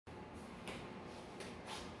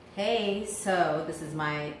Hey, so this is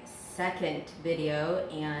my second video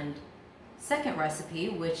and second recipe,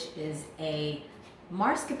 which is a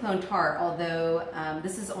mascarpone tart, although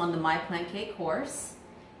this is on the My Plant Cake course,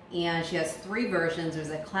 and she has three versions. There's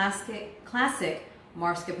a classic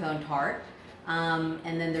mascarpone tart, and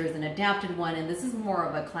then there's an adapted one, and this is more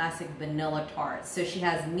of a classic vanilla tart. So she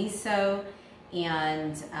has miso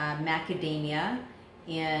and macadamia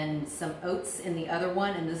and some oats in the other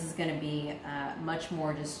one, and this is going to be much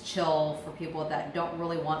more just chill for people that don't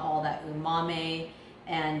really want all that umami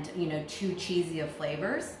and too cheesy of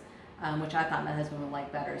flavors, which I thought my husband would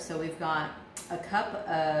like better. So we've got a cup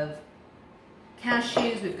of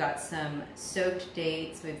cashews, we've got some soaked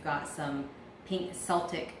dates, we've got some pink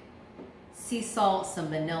Celtic sea salt, some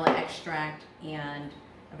vanilla extract, and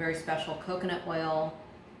a very special coconut oil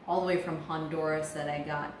all the way from Honduras that I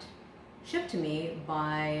got shipped to me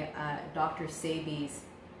by Dr. Sabi's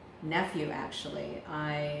nephew, actually.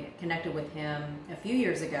 I connected with him a few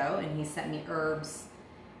years ago, and he sent me herbs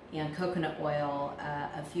and coconut oil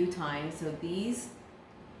a few times. So these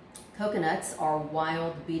coconuts are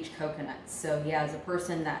wild beach coconuts. So he has a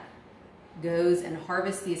person that goes and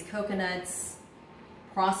harvests these coconuts,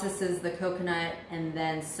 processes the coconut, and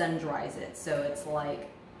then sun dries it. So it's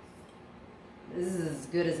like, this is as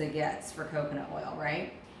good as it gets for coconut oil,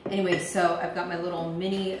 right? Anyway, so I've got my little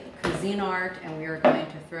mini Cuisinart, and we are going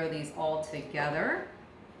to throw these all together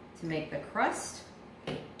to make the crust.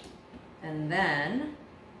 And then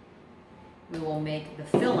we will make the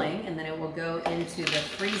filling, and then it will go into the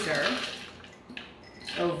freezer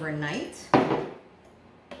overnight.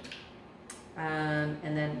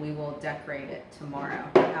 And then we will decorate it tomorrow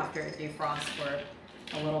after it defrosts for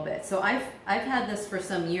a little bit. So I've had this for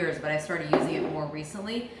some years, but I started using it more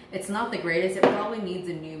recently. It's not the greatest. It probably needs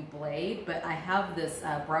a new blade, but I have this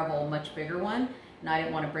Breville, much bigger one, and I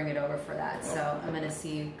didn't want to bring it over for that. So I'm going to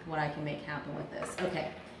see what I can make happen with this.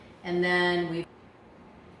 Okay, and then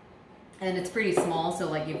and it's pretty small, so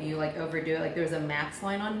like if you like overdo it, like there's a max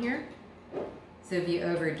line on here. So if you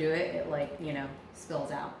overdo it, it like,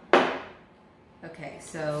 spills out. Okay,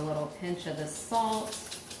 so a little pinch of the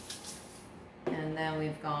salt. And then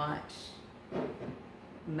we've got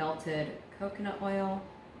melted coconut oil.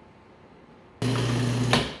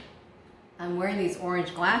 I'm wearing these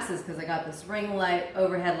orange glasses because I got this ring light,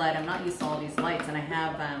 overhead light. I'm not used to all these lights, and I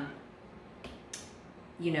have,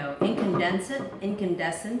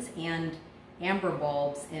 incandescents and amber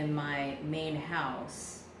bulbs in my main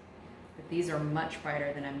house. But these are much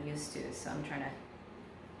brighter than I'm used to, so I'm trying to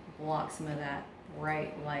block some of that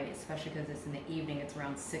bright light, especially because it's in the evening. It's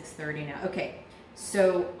around 6:30 now. Okay,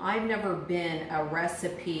 so I've never been a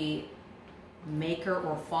recipe maker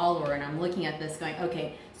or follower, and I'm looking at this going,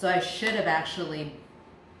 okay, so I should have actually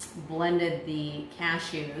blended the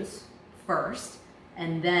cashews first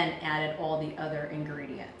and then added all the other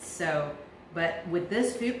ingredients. So, but with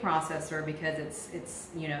this food processor, because it's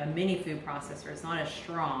a mini food processor, it's not as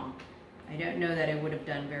strong, I don't know that it would have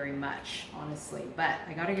done very much, honestly. But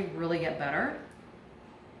I got to really get better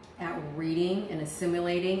at reading and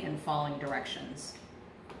assimilating and following directions,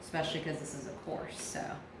 especially because this is a course. So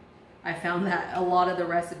I found that a lot of the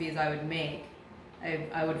recipes I would make,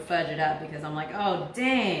 I would fudge it up because I'm like, oh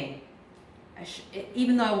dang,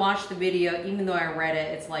 even though I watched the video, even though I read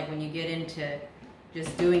it, it's like when you get into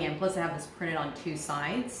just doing it, and plus I have this printed on two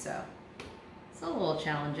sides, so it's a little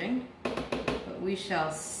challenging, but we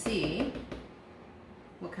shall see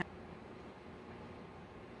what kind.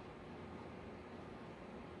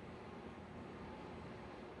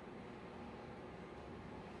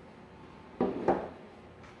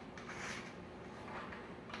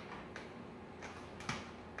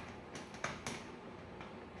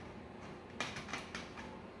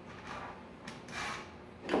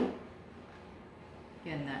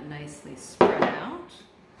 Getting that nicely spread out.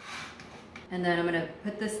 And then I'm going to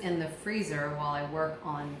put this in the freezer while I work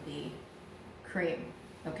on the cream.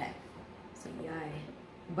 Okay, so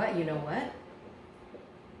but you know what?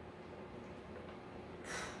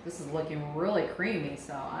 This is looking really creamy,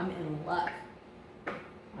 so I'm in luck.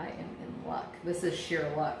 I am in luck. This is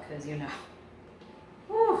sheer luck, because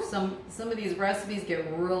whew, some of these recipes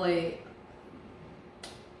get really,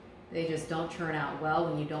 they just don't turn out well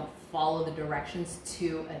when you don't follow the directions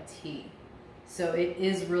to a T. So it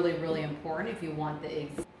is really, really important if you want the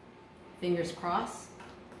eggs. Fingers crossed,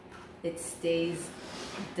 it stays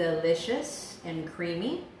delicious and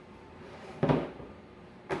creamy.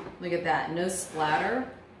 Look at that, no splatter,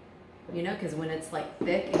 because when it's like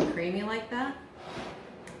thick and creamy like that,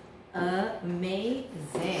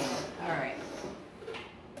 amazing. All right.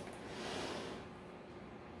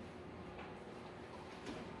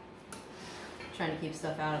 trying to keep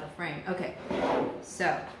stuff out of the frame. Okay,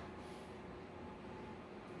 so,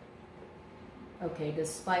 okay,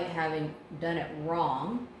 despite having done it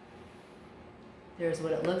wrong, there's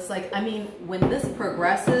what it looks like. I mean, when this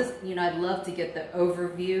progresses, you know, I'd love to get the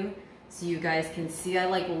overview so you guys can see. I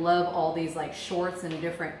like love all these like shorts and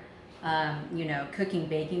different, you know, cooking,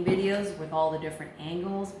 baking videos with all the different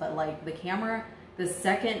angles. But like the camera, the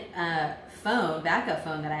second phone, backup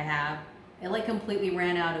phone that I have, it like completely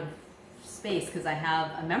ran out of space because I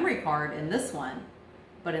have a memory card in this one.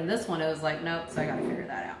 But in this one, it was like, nope, so I gotta figure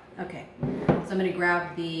that out. Okay, so I'm gonna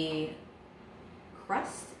grab the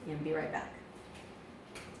crust and be right back.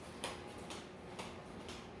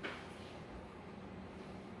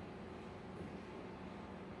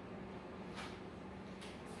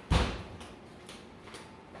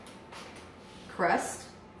 Crust.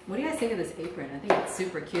 What do you guys think of this apron? I think it's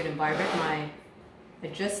super cute and vibrant. I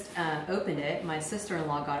just opened it. My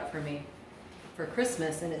sister-in-law got it for me for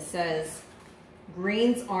Christmas, and it says,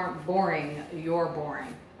 "Greens aren't boring, you're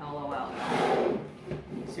boring." LOL.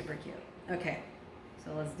 Super cute. Okay,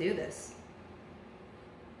 so let's do this.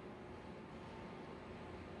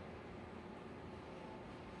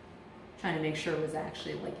 Trying to make sure it was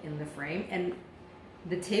actually like in the frame, and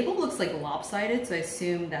the table looks like lopsided, so I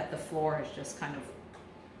assume that the floor is just kind of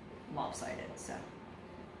lopsided. So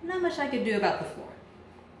not much I could do about the floor.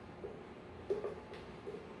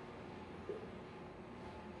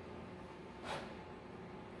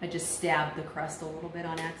 I just stabbed the crust a little bit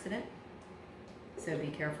on accident, so be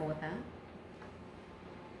careful with that.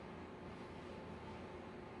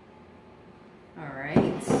 All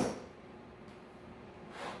right.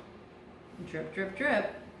 Drip, drip,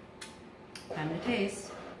 drip. Time to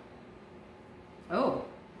taste. Oh,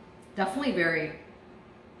 definitely very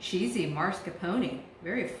cheesy mascarpone.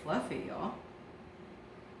 Very fluffy, y'all.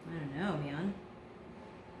 I don't know, man.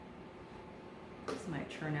 This might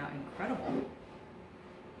turn out incredible.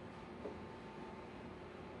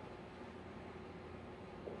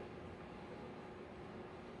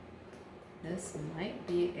 This might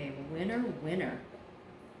be a winner, winner.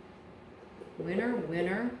 Winner,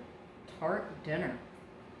 winner, tart dinner.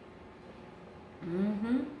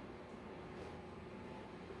 Mm-hmm.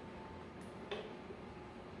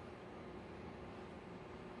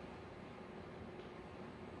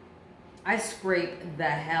 I scrape the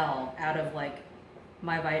hell out of like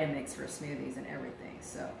my Vitamix for smoothies and everything.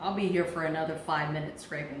 So I'll be here for another 5 minutes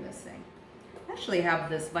scraping this thing. I actually have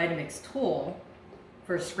this Vitamix tool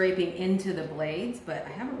for scraping into the blades, but I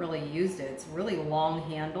haven't really used it. It's a really long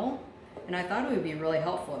handle, and I thought it would be really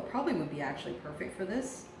helpful. It probably would be actually perfect for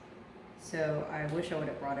this. So I wish I would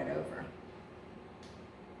have brought it over.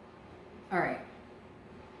 All right.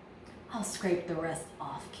 I'll scrape the rest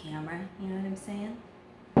off camera. You know what I'm saying?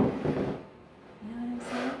 You know what I'm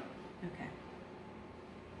saying? Okay.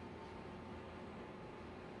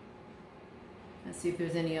 Let's see if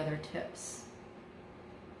there's any other tips.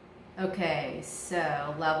 Okay,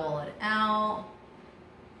 so level it out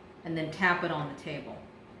and then tap it on the table.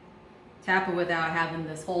 Tap it without having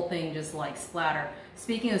this whole thing just like splatter.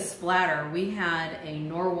 Speaking of splatter, we had a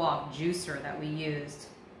Norwalk juicer that we used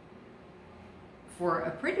for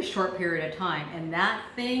a pretty short period of time, and that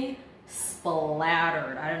thing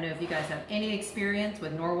splattered. I don't know if you guys have any experience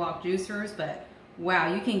with Norwalk juicers, but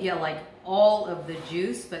wow, you can get like all of the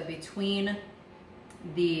juice, but between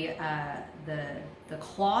the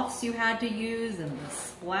cloths you had to use and the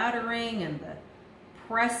splattering and the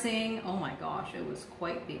pressing, oh my gosh, it was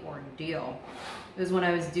quite the ordeal. It was when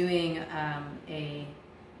I was doing a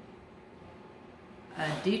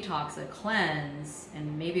detox, a cleanse,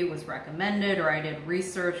 and maybe it was recommended or I did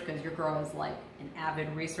research, because your girl is like an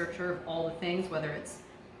avid researcher of all the things, whether it's,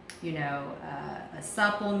 you know, a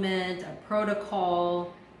supplement, a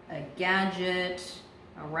protocol, a gadget,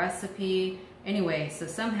 a recipe. Anyway, so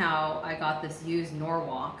somehow I got this used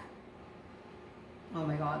Norwalk. Oh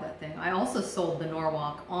my God, that thing. I also sold the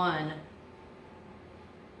Norwalk on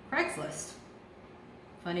Craigslist.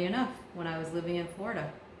 Funny enough, when I was living in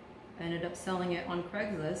Florida, I ended up selling it on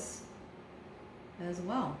Craigslist as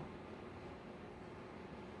well.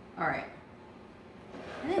 All right,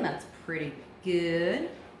 I think that's pretty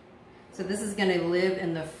good. So this is gonna live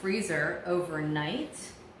in the freezer overnight.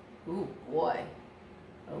 Ooh, boy.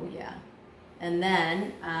 Oh yeah. And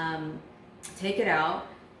then take it out,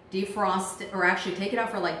 defrost it, or actually take it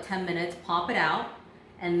out for like 10 minutes, pop it out,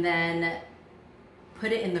 and then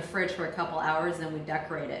put it in the fridge for a couple hours, and we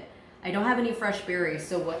decorate it. I don't have any fresh berries,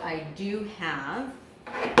 so what I do have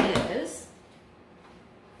is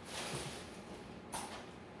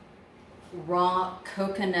raw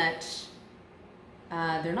coconut,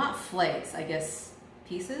 they're not flakes, I guess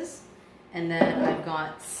pieces. And then I've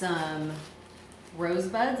got some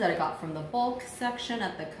rosebuds that I got from the bulk section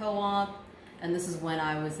at the co-op. And this is when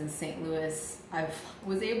I was in St. Louis. I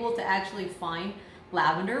was able to actually find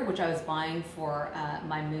lavender, which I was buying for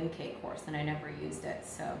my mooncake course, and I never used it.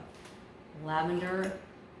 So lavender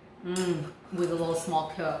with a little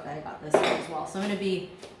small coat that I got this one as well. So I'm going to be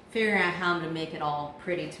figuring out how I'm going to make it all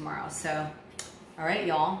pretty tomorrow. So, all right,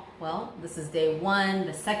 y'all. Well, this is day one,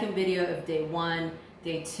 the second video of day one.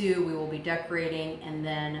 Day two, we will be decorating and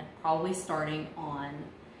then probably starting on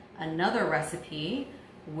another recipe,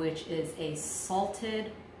 which is a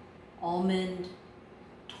salted almond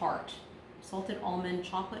tart. Salted almond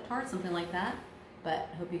chocolate tart, something like that. But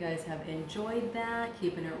I hope you guys have enjoyed that.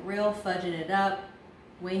 Keeping it real, fudging it up,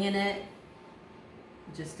 winging it,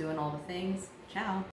 just doing all the things. Ciao.